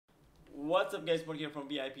What's up guys, Mark here from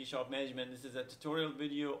VIP Shop Management. This is a tutorial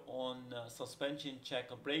video on suspension check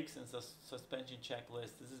brakes and suspension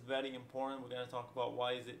checklist. This is very important. We're going to talk about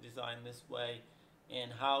why is it designed this way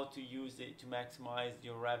and how to use it to maximize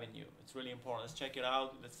your revenue. It's really important. Let's check it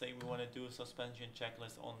out. Let's say we want to do a suspension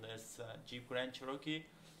checklist on this Jeep Grand Cherokee.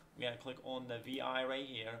 We're going to click on the VI right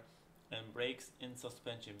here and brakes in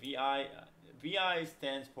suspension. VI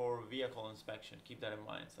stands for vehicle inspection. Keep that in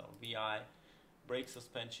mind. So VI, brake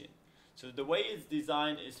suspension. So the way it's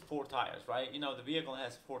designed is 4 tires, right? You know, the vehicle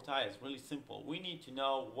has 4 tires, really simple. We need to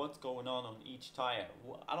know what's going on each tire.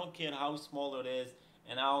 I don't care how small it is,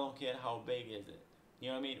 and I don't care how big is it. You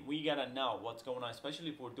know what I mean? We gotta know what's going on, especially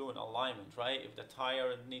if we're doing alignment, right? If the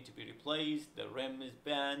tire needs to be replaced, the rim is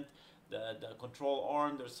bent, the control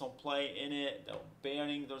arm, there's some play in it, the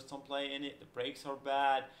bearing, there's some play in it, the brakes are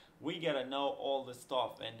bad. We gotta know all this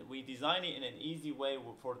stuff, and we design it in an easy way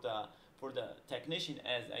for the technician.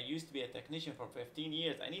 As I used to be a technician for 15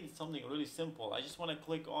 years, I needed something really simple. I just want to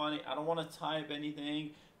click on it. I don't want to type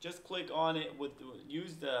anything. Just click on it.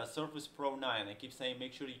 Use the Surface Pro 9. I keep saying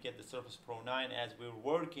make sure you get the Surface Pro 9, as we're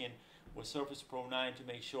working with Surface Pro 9 to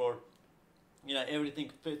make sure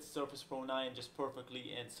everything fits Surface Pro 9 just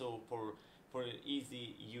perfectly, and so for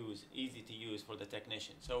easy to use for the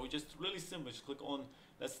technician. So we just really simple. Just click on.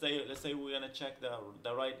 Let's say we're gonna check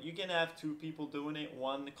the right. You can have 2 people doing it,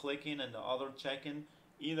 one clicking and the other checking,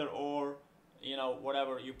 either or,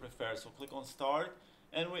 whatever you prefer. So click on start,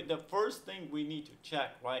 and the first thing we need to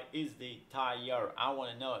check, right, is the tire. I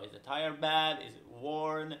want to know, is the tire bad? Is it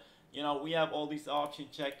worn? We have all these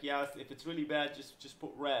options. Check yes. If it's really bad, just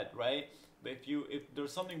put red, right? But if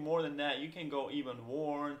there's something more than that, you can go even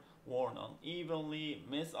worn unevenly,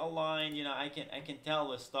 misaligned. I can tell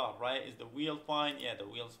this stuff, right? Is the wheel fine? Yeah, the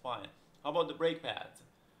wheel's fine. How about the brake pads?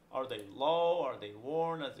 Are they low? Are they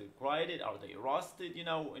worn? Are they grinded? Are they rusted?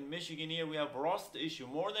 In Michigan here we have rust issue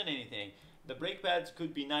more than anything. The brake pads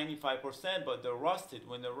could be 95%, but they're rusted.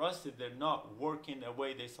 When they're rusted, they're not working the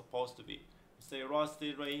way they're supposed to be. Say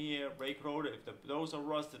rusted right here, brake rotor. If those are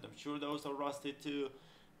rusted, I'm sure those are rusted too.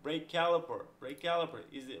 Brake caliper,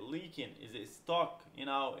 is it leaking? Is it stuck?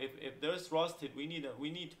 If there's rusted, we need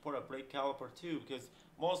to put a brake caliper too, because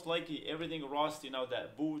most likely everything rust.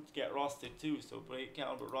 That boot get rusted too. So brake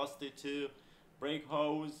caliper rusted too. Brake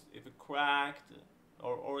hose, if it cracked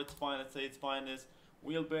or it's fine. Let's say it's fine. This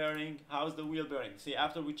wheel bearing, how's the wheel bearing? See,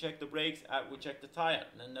 after we check the brakes, we check the tire,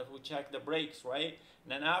 and then we check the brakes, right?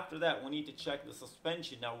 And then after that, we need to check the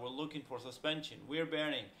suspension. Now we're looking for suspension, wheel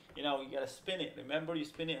bearing. You gotta spin it. Remember, you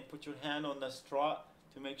spin it and put your hand on the strut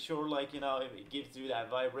to make sure, if it gives you that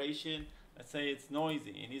vibration. Let's say it's noisy.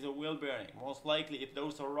 It needs a wheel bearing. Most likely, if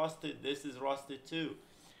those are rusted, this is rusted too.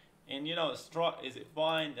 And the strut, is it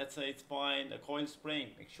fine? Let's say it's fine. The coil spring,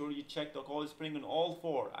 make sure you check the coil spring on all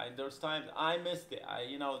 4. There's times I missed it.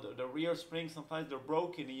 The rear spring, sometimes they're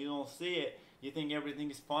broken and you don't see it. You think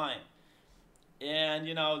everything is fine. And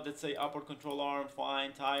let's say upper control arm,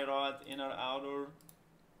 fine. Tie rods, inner, outer.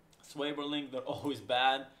 Swivel link, they're always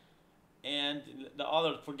bad. And the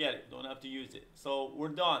other, forget it, don't have to use it. So we're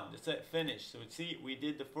done. That's it, finished. So see, we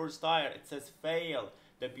did the first tire. It says failed.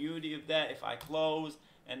 The beauty of that, if I close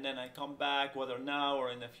and then I come back, whether now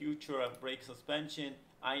or in the future, I brake suspension,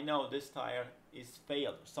 I know this tire is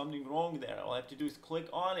failed. There's something wrong there. All I have to do is click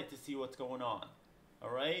on it to see what's going on.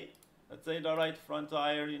 All right. Let's say the right front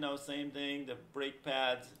tire, same thing. The brake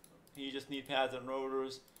pads, you just need pads and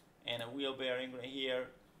rotors, and a wheel bearing right here.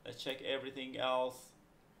 Let's check everything else.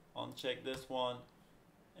 Uncheck this one,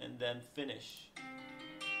 and then finish.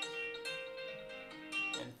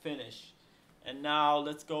 And finish. And now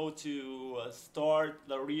let's go to start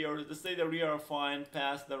the rear. Let's say the rear are fine.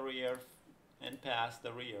 Pass the rear, and pass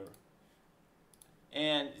the rear.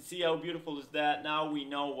 And see how beautiful is that? Now we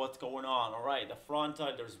know what's going on. All right, the front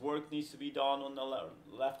tire, there's work needs to be done on the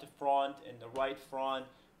left front and the right front,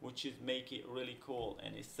 which is make it really cool,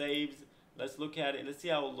 and it saves. Let's look at it. Let's see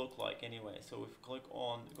how it look like anyway. So if you click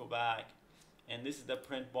on, go back, and this is the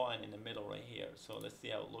print button in the middle right here. So let's see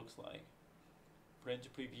how it looks like. Print to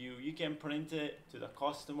preview. You can print it to the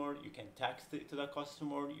customer. You can text it to the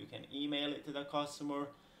customer. You can email it to the customer.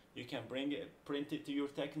 You can print it to your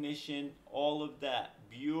technician. All of that.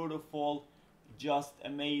 Beautiful. Just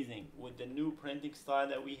amazing. With the new printing style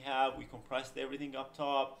that we have, we compressed everything up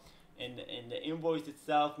top. And the invoice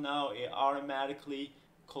itself now, it automatically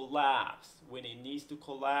collapse. When it needs to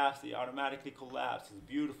collapse, it automatically collapses. It's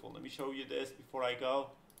beautiful. Let me show you this before I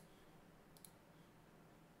go.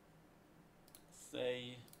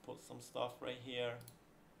 Say, put some stuff right here.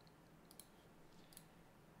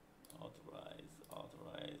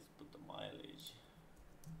 Authorize, put the mileage.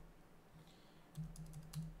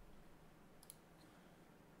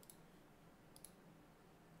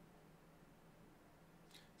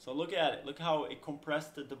 So look at it. Look how it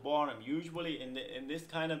compressed at the bottom. Usually in this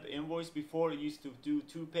kind of invoice before, it used to do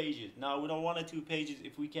 2 pages. Now we don't want it 2 pages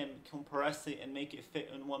if we can compress it and make it fit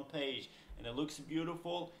in 1 page. And it looks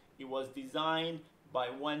beautiful. It was designed by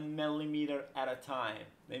 1 millimeter at a time.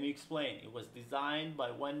 Let me explain. It was designed by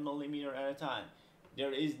 1 millimeter at a time.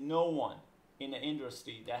 There is no one in the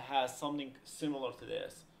industry that has something similar to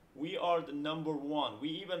this. We are the #1. We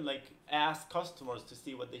even like ask customers to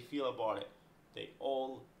see what they feel about it. They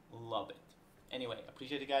all love it. Anyway,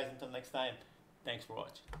 appreciate it guys. Until next time, thanks for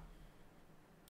watching.